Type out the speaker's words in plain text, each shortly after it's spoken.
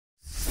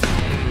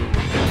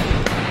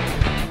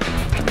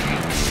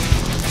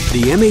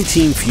The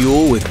M18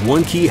 Fuel with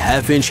 1-key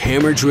half-inch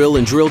hammer drill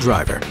and drill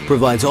driver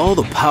provides all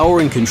the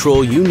power and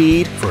control you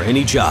need for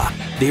any job.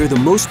 They are the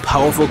most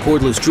powerful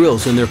cordless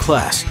drills in their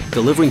class,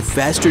 delivering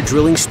faster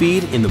drilling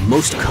speed in the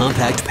most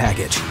compact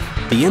package.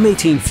 The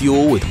M18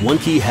 Fuel with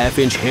 1-key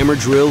half-inch hammer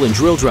drill and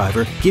drill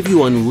driver give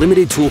you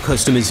unlimited tool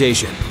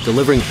customization,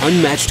 delivering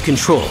unmatched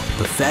control,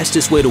 the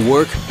fastest way to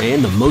work,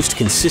 and the most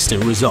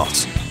consistent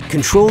results.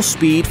 Control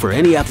speed for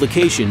any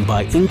application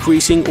by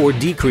increasing or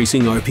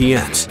decreasing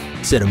RPMs.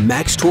 Set a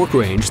max torque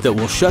range that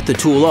will shut the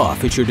tool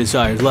off at your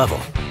desired level.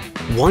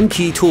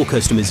 1-key tool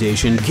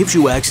customization gives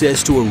you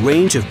access to a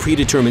range of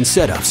predetermined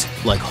setups,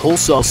 like hole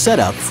saw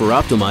setup for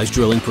optimized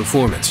drilling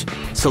performance.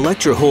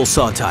 Select your hole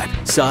saw type,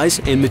 size,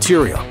 and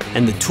material,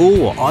 and the tool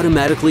will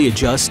automatically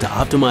adjust to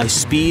optimize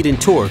speed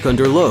and torque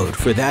under load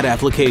for that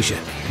application,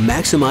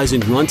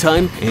 maximizing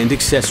runtime and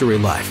accessory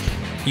life.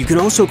 You can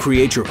also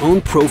create your own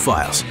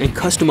profiles and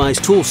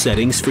customize tool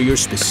settings for your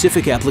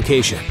specific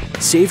application.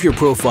 Save your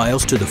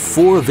profiles to the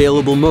 4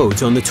 available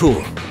modes on the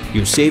tool.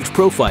 Your saved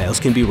profiles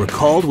can be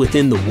recalled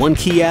within the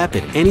 1-key app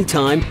at any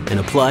time and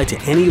applied to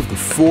any of the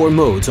 4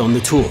 modes on the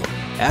tool.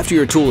 After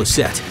your tool is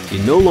set,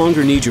 you no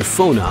longer need your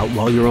phone out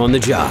while you're on the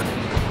job.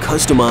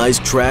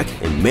 Customize, track,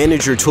 and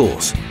manage your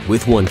tools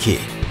with 1-key.